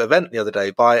kind of event the other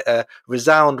day by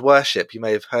Resound Worship. You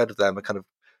may have heard of them, a kind of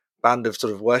band of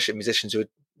sort of worship musicians who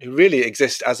really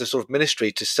exist as a sort of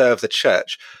ministry to serve the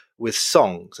church with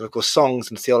songs. And of course,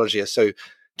 songs and theology are so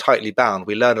tightly bound.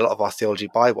 We learn a lot of our theology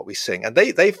by what we sing. And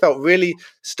they felt really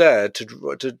stirred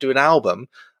to do an album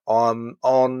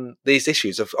on these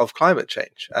issues of climate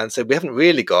change. And so we haven't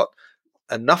really got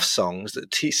enough songs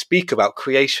that speak about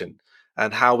creation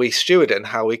and how we steward it and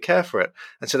how we care for it.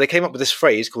 And so they came up with this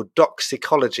phrase called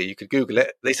doxecology. You could Google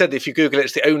it. They said if you Google it,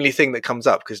 it's the only thing that comes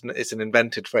up because it's an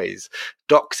invented phrase.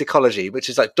 Doxecology, which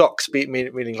is like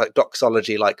meaning like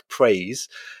doxology, like praise,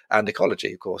 and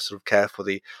ecology, of course, sort of care for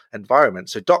the environment.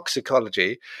 So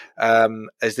doxecology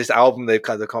is this album they've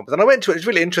kind of come up with. And I went to it. It's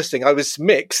really interesting. I was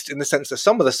mixed in the sense that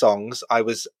some of the songs I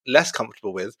was less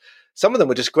comfortable with. Some of them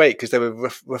were just great because they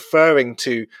were referring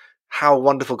to how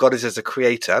wonderful God is as a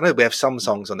creator. I know we have some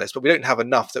songs on this, but we don't have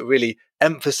enough that really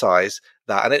emphasize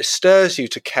that. And it stirs you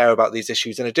to care about these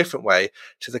issues in a different way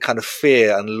to the kind of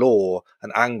fear and law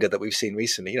and anger that we've seen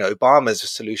recently. Obama's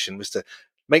solution was to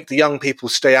make the young people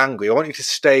stay angry. I want you to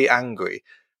stay angry.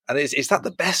 And is that the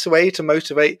best way to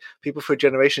motivate people for a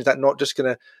generation? Is that not just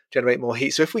going to generate more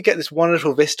heat? So if we get this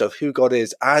wonderful vista of who God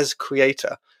is as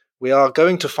creator, we are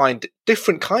going to find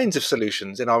different kinds of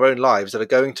solutions in our own lives that are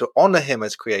going to honor him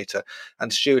as creator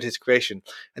and steward his creation.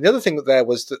 And the other thing there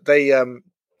was that they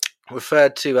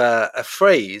referred to a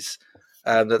phrase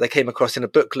that they came across in a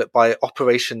booklet by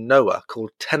Operation Noah called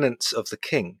Tenants of the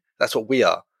King. That's what we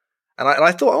are. And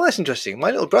I thought, oh, that's interesting. My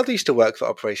little brother used to work for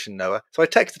Operation Noah. So I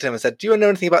texted him and said, do you know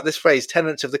anything about this phrase,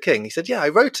 tenants of the king? He said, yeah, I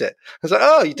wrote it. I was like,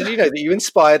 oh, did you know that you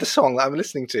inspired a song that I'm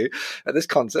listening to at this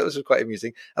concert? It was quite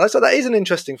amusing. And I thought that is an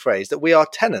interesting phrase, that we are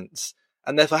tenants.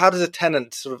 And therefore, how does a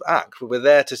tenant sort of act? We're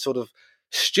there to sort of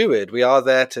steward. We are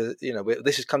there to,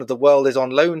 this is kind of the world is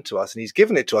on loan to us and he's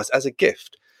given it to us as a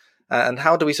gift. And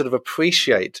how do we sort of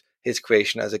appreciate his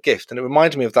creation as a gift? And it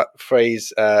reminded me of that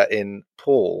phrase in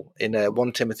Paul in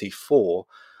 1 Timothy 4,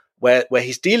 where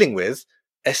he's dealing with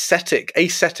ascetic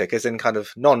as in kind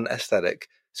of non-aesthetic,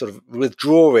 sort of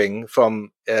withdrawing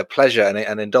from pleasure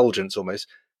and indulgence almost,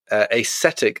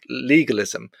 ascetic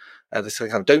legalism. This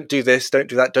kind of don't do this, don't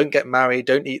do that, don't get married,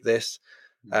 don't eat this.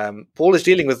 Paul is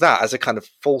dealing with that as a kind of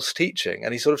false teaching,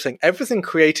 and he's sort of saying everything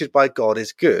created by God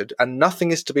is good and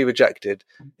nothing is to be rejected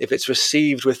if it's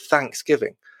received with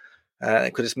thanksgiving,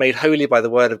 because it's made holy by the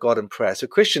word of God and prayer. So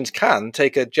Christians can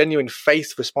take a genuine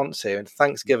faith response here in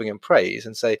thanksgiving and praise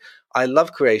and say, I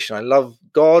love creation, I love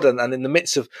God, and in the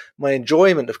midst of my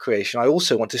enjoyment of creation, I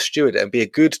also want to steward it and be a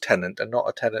good tenant and not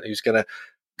a tenant who's going to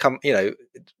come,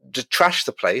 to trash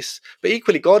the place. But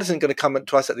equally, God isn't going to come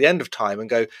to us at the end of time and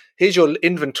go, here's your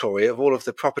inventory of all of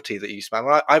the property that you spend.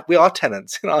 We are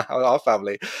tenants in our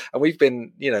family, and we've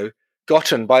been,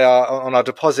 gotten on our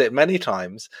deposit many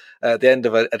times at the end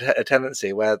of a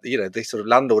tenancy where, the sort of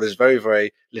landlord is very,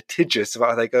 very litigious about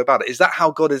how they go about it. Is that how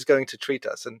God is going to treat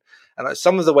us? And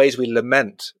some of the ways we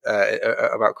lament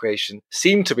about creation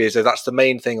seem to be as though that's the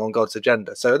main thing on God's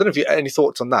agenda. So I don't know if you have any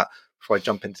thoughts on that before I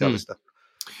jump into the other stuff.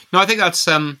 No, I think that's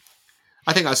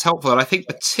helpful. And I think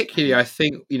particularly,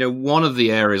 one of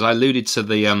the areas I alluded to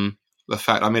the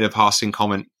fact I made a passing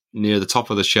comment near the top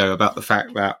of the show about the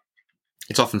fact that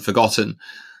it's often forgotten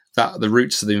that the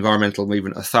roots of the environmental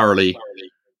movement are thoroughly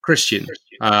Christian.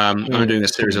 I'm doing a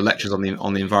series of lectures on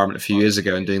the environment a few years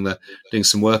ago and doing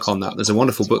some work on that. There's a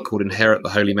wonderful book called Inherit the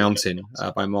Holy Mountain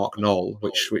by Mark Knoll,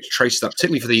 which traces that,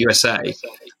 particularly for the USA,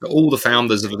 that all the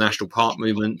founders of the national park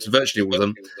movement, virtually all of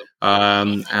them,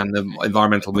 and the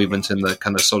environmental movement in the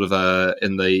kind of sort of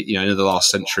in the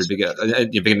last century,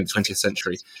 beginning of the 20th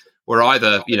century, were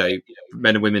either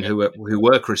men and women who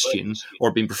were Christian or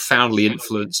have been profoundly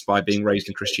influenced by being raised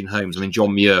in Christian homes. I mean,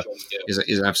 John Muir is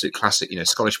an absolute classic,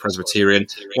 Scottish Presbyterian,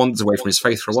 wanders away from his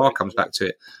faith for a while, comes back to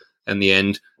it in the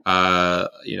end.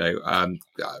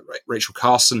 Rachel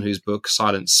Carson, whose book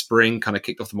Silent Spring kind of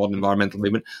kicked off the modern environmental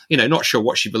movement. Not sure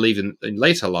what she believed in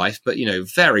later life, but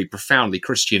very profoundly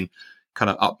Christian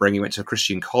kind of upbringing. Went to a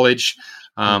Christian college,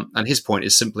 and his point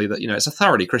is simply that it's a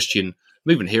thoroughly Christian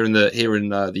movement here in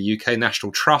the UK.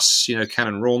 National Trust,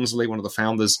 Canon Rawnsley, one of the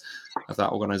founders of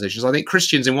that organisation. So I think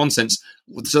Christians, in one sense,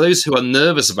 to those who are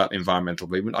nervous about the environmental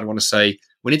movement, I want to say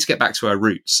we need to get back to our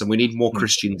roots, and we need more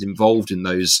Christians involved in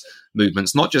those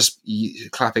movements, not just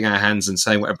clapping our hands and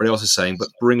saying what everybody else is saying, but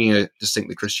bringing a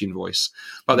distinctly Christian voice.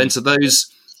 But then to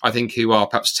those, I think, who are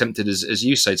perhaps tempted, as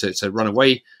you say, to run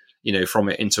away from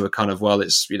it into a kind of, well,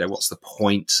 it's, what's the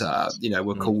point?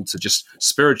 We're called to just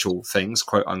spiritual things,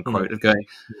 quote unquote, of going,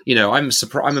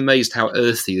 I'm amazed how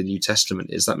earthy the New Testament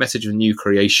is. That message of new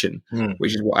creation,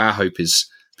 which is what our hope is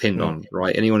pinned on,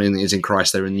 right? Anyone who is in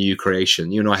Christ, they're a new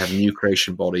creation. You and I have new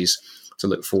creation bodies to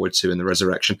look forward to in the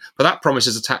resurrection. But that promise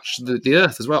is attached to the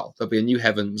earth as well. There'll be a new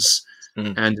heavens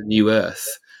and a new earth.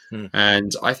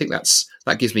 And I think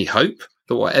that gives me hope.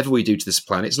 That whatever we do to this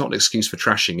planet, it's not an excuse for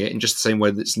trashing it, in just the same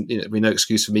way that it's no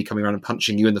excuse for me coming around and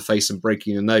punching you in the face and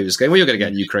breaking your nose, going, well, you're going to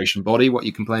get a new creation body, what are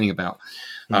you complaining about?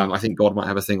 I think God might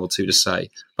have a thing or two to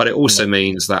say. But it also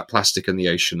means that plastic in the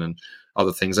ocean and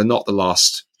other things are not the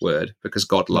last word, because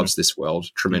God loves this world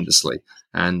tremendously,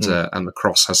 and the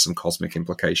cross has some cosmic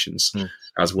implications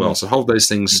as well. So hold those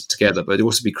things together, but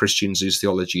also be Christians whose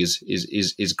theology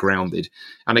is grounded.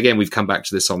 And again, we've come back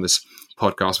to this on this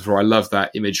podcast before. I love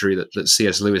that imagery that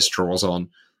C.S. Lewis draws on,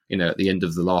 at the end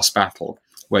of The Last Battle,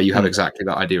 where you have exactly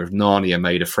that idea of Narnia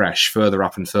made afresh. Further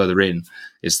up and further in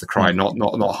is the cry, not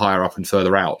higher up and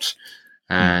further out.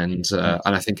 And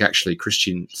I think actually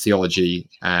Christian theology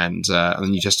and the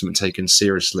New Testament taken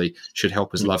seriously should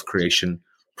help us love creation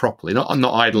properly, not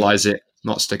idolize it,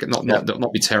 not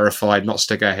be terrified, not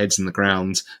stick our heads in the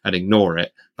ground and ignore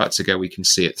it, but to go, we can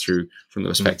see it from the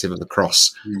perspective of the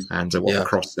cross and what the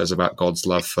cross says about God's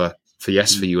love for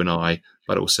you and I,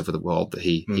 but also for the world that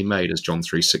He made, as John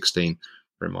 3:16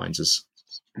 reminds us.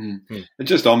 And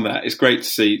just on that, it's great to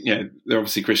see, there are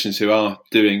obviously Christians who are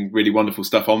doing really wonderful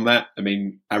stuff on that. I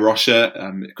mean, Arosha,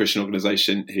 a Christian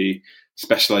organisation who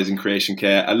specialise in creation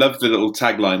care. I love the little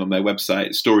tagline on their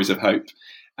website, Stories of Hope.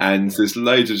 And there's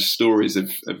loads of stories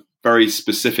of very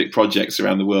specific projects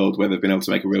around the world where they've been able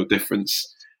to make a real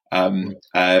difference.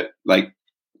 Like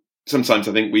sometimes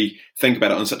I think we think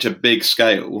about it on such a big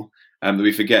scale that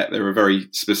we forget there are very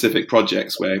specific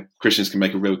projects where Christians can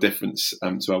make a real difference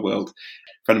to our world.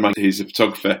 A friend of mine who's a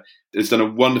photographer has done a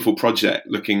wonderful project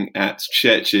looking at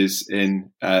churches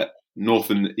in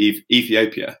northern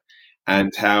Ethiopia,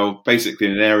 and how basically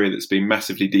in an area that's been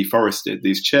massively deforested,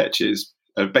 these churches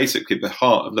are basically the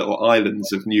heart of little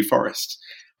islands of new forest,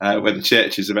 where the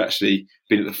churches have actually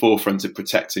been at the forefront of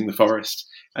protecting the forest.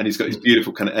 And he's got these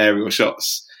beautiful kind of aerial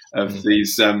shots of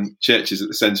these churches at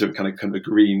the centre of kind of a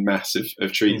green mass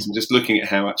of trees, and just looking at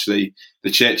how actually the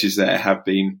churches there have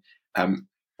been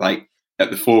like at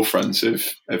the forefront of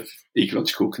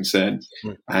ecological concern,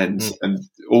 and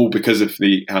all because of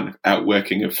the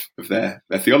outworking of their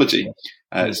theology.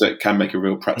 So it can make a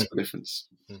real practical difference.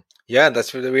 Yeah,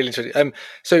 that's really interesting.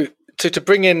 So to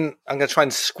bring in, I'm going to try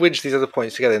and squidge these other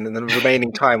points together in the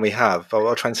remaining time we have.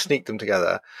 I'll try and sneak them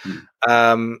together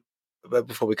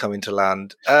before we come into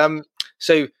land.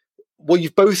 So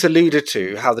you've both alluded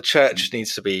to how the church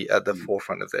needs to be at the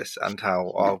forefront of this, and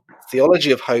how our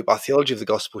theology of hope, our theology of the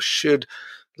gospel should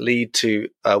lead to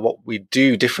what we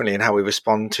do differently and how we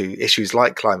respond to issues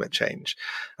like climate change.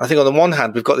 I think on the one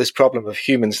hand, we've got this problem of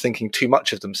humans thinking too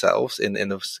much of themselves in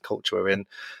the culture we're in,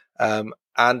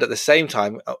 and at the same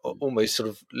time, almost sort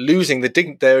of losing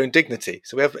their own dignity.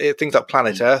 So we have things like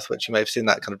Planet Earth, which you may have seen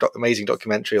that kind of amazing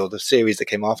documentary, or the series that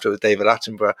came after it with David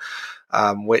Attenborough,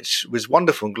 which was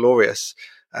wonderful and glorious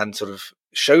and sort of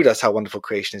showed us how wonderful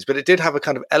creation is. But it did have a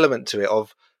kind of element to it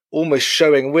of almost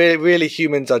showing we're really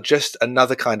humans are just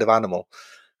another kind of animal.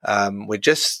 We're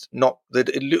just not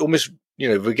almost,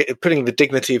 we're putting the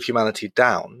dignity of humanity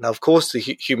down. Now, of course, the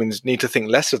humans need to think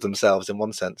less of themselves in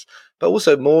one sense, but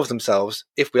also more of themselves,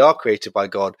 if we are created by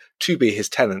God, to be his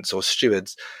tenants or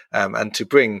stewards, and to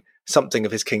bring something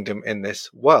of his kingdom in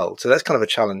this world. So that's kind of a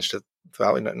challenge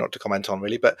not to comment on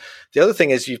really. But the other thing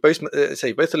is, you both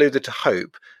alluded to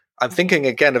hope. I'm thinking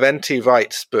again of N.T.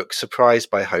 Wright's book, Surprised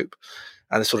by Hope,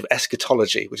 and the sort of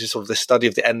eschatology, which is sort of the study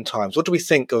of the end times. What do we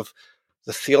think of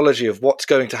the theology of what's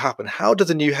going to happen? How do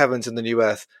the new heavens and the new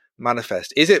earth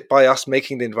manifest? Is it by us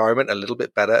making the environment a little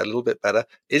bit better?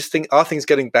 Are things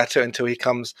getting better until he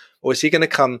comes, or is he going to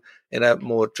come in a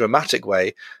more dramatic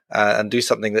way and do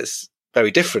something that's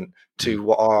very different to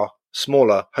what our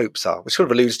smaller hopes are? Which sort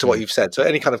of alludes to what you've said. So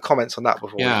any kind of comments on that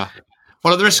before? Yeah.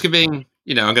 Well, at the risk of being,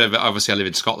 I live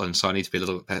in Scotland, so I need to be a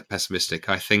little pessimistic.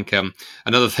 I think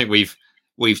another thing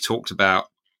we've talked about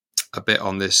a bit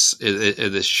on this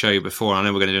show before. I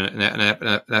know we're going to do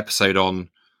an episode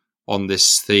on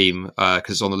this theme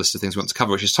because it's on the list of things we want to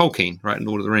cover, which is Tolkien, right, and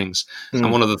Lord of the Rings.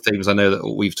 And one of the themes I know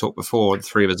that we've talked before, the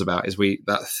three of us about, is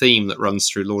that theme that runs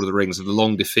through Lord of the Rings of the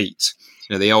long defeat.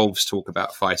 The elves talk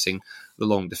about fighting the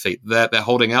long defeat. They're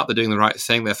holding out, they're doing the right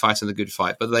thing, they're fighting the good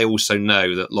fight, but they also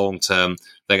know that long term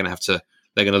they're going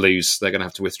to lose, they're going to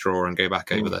have to withdraw and go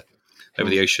back over the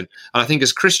ocean. And I think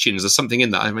as Christians, there's something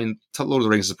in that. I mean, Lord of the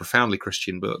Rings is a profoundly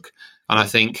Christian book. And I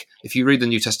think if you read the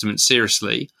New Testament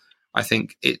seriously, I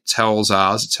think it tells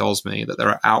me that there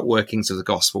are outworkings of the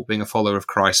gospel. Being a follower of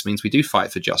Christ means we do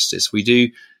fight for justice. We do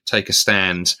take a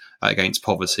stand against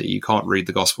poverty. You can't read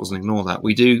the gospels and ignore that.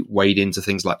 We do wade into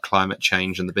things like climate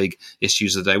change and the big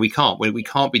issues of the day. We can't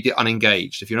be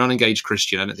unengaged. If you're an unengaged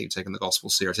Christian, I don't think you're taking the gospel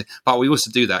seriously. But we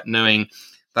also do that knowing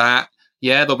that,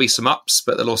 there'll be some ups,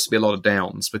 but there'll also be a lot of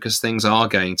downs, because things are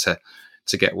going to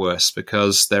get worse,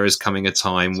 because there is coming a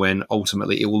time when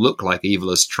ultimately it will look like evil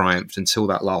has triumphed until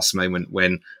that last moment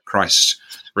when Christ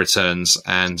returns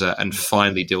and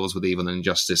finally deals with evil and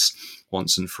injustice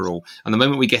once and for all. And the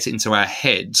moment we get it into our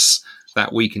heads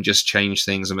that we can just change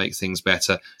things and make things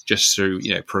better just through,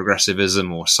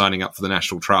 progressivism or signing up for the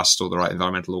National Trust or the right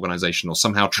environmental organization or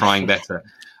somehow trying better,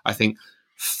 I think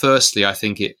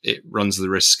it runs the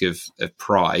risk of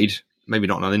pride. Maybe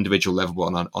not on an individual level,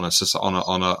 but on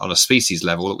a species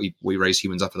level, that we raise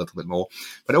humans up a little bit more.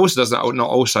 But it also does not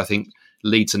also, I think,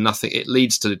 lead to nothing. It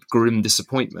leads to grim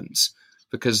disappointment,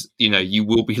 because you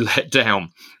will be let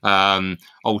down.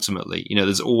 Ultimately,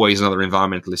 there's always another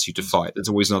environmental issue to fight. There's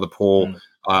always another poor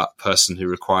person who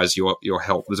requires your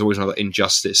help. There's always another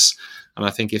injustice. And I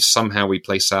think if somehow we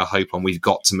place our hope on we've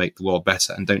got to make the world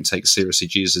better and don't take seriously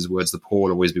Jesus' words, the poor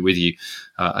will always be with you,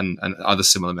 and other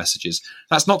similar messages,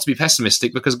 that's not to be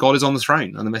pessimistic, because God is on the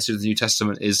throne. And the message of the New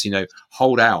Testament is,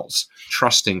 hold out,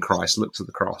 trust in Christ, look to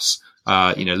the cross,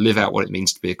 live out what it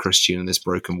means to be a Christian in this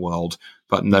broken world,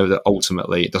 but know that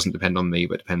ultimately it doesn't depend on me,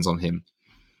 but it depends on him.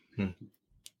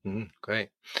 Great.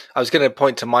 I was going to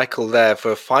point to Michael there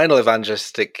for a final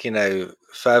evangelistic,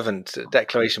 fervent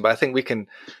declaration, but I think we can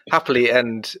happily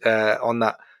end on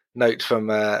that note from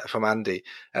Andy.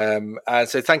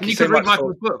 So thank you so much. Read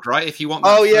Michael's book, right? If you want.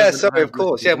 Oh yeah, sorry, of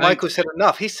course. Yeah, Michael said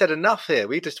enough. He said enough here.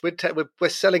 We're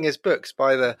selling his books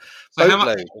by the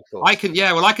boatload. I can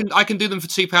do them for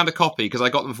 £2 a copy because I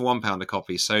got them for £1 a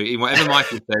copy. So whatever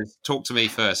Michael says, talk to me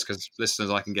first because listeners,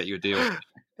 I can get you a deal.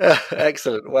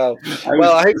 Excellent. Well,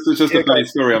 it's just a funny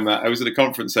story on that. I was at a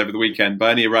conference over the weekend, but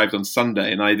I only arrived on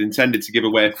Sunday, and I had intended to give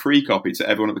away a free copy to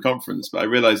everyone at the conference. But I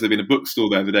realised there'd been a bookstore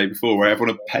there the day before where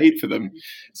everyone had paid for them.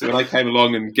 So when I came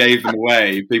along and gave them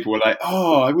away, people were like,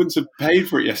 "Oh, I wouldn't have paid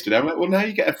for it yesterday." I'm like, "Well, now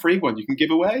you get a free one you can give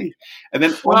away." And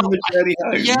then on the journey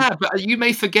home, yeah, but you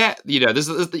may forget.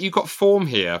 You've got form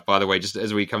here, by the way, just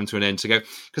as we come to an end to go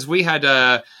because we had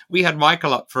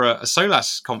Michael up for a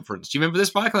SOLAS conference. Do you remember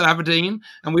this, Michael, in Aberdeen?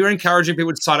 And we were encouraging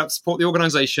people to sign up to support the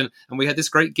organisation. And we had this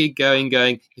great gig going,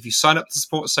 if you sign up to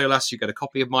support SOLAS, you get a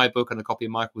copy of my book and a copy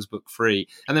of Michael's book free.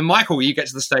 And then, Michael, you get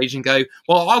to the stage and go,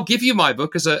 well, I'll give you my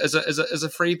book as a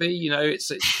freebie. Do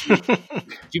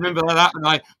you remember that? And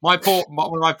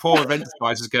one of my poor events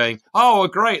guys is going, oh,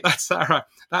 great. That's our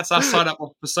sign up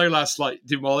for SOLAS,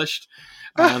 demolished.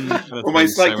 Well, my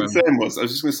slight concern was, I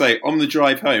was just going to say, on the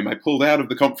drive home, I pulled out of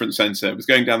the conference centre, was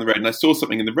going down the road, and I saw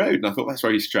something in the road, and I thought, that's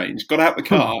very strange. Got out the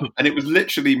car, and it was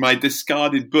literally my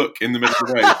discarded book in the middle of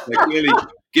the road. So clearly,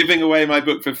 giving away my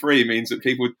book for free means that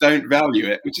people don't value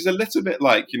it, which is a little bit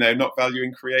like, not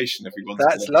valuing creation, if we want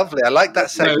That's lovely. I like that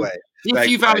segue. So, if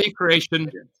you value creation,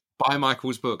 buy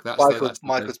Michael's book. That's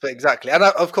Michael's book, exactly. And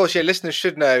of course, listeners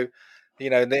should know,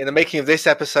 in the making of this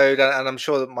episode, and I'm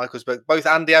sure that Michael's book, both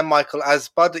Andy and Michael, as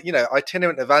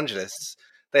itinerant evangelists,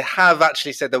 they have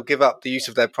actually said they'll give up the use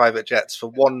of their private jets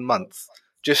for 1 month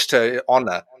just to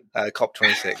honour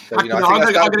COP26. So, I'm going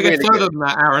to go further than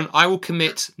that, Aaron. I will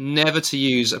commit never to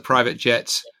use a private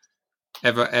jet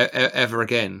ever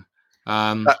again.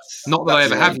 Not that I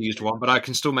ever have used one, but I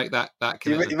can still make that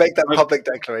commitment. You make that public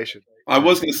declaration. I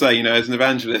was going to say, as an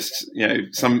evangelist,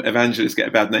 some evangelists get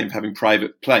a bad name for having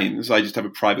private planes. I just have a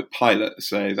private pilot,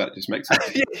 so that just makes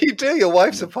sense. You do. Your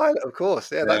wife's a pilot, of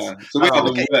course. Yeah, that's. So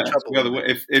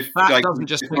if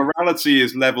morality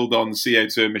is leveled on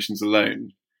CO2 emissions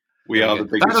alone, we are the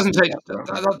biggest.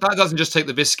 That doesn't just take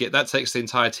the biscuit. That takes the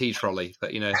entire tea trolley.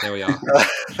 But there we are.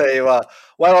 There you are.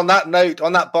 Well, on that note,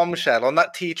 on that bombshell, on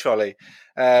that tea trolley,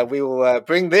 we will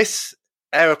bring this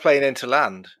aeroplane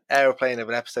of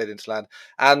an episode into land,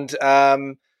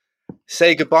 and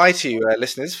say goodbye to you,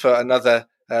 listeners, for another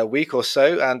week or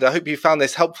so. And I hope you found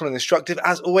this helpful and instructive.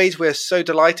 As always, we're so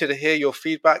delighted to hear your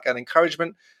feedback and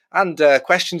encouragement and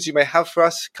questions you may have for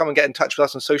us. Come and get in touch with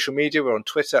us on social media. We're on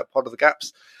Twitter at Pod of the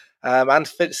Gaps. And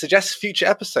suggest future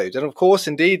episodes. And of course,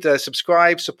 indeed,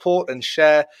 subscribe, support, and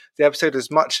share the episode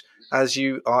as much as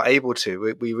you are able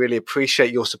to. We really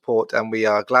appreciate your support, and we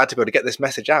are glad to be able to get this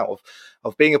message out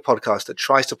of being a podcast that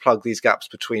tries to plug these gaps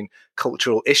between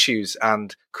cultural issues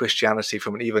and Christianity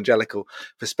from an evangelical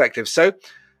perspective. So,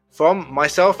 from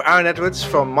myself, Aaron Edwards,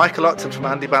 from Michael Ott, and from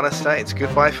Andy Bannister, it's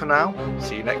goodbye for now.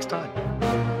 See you next time.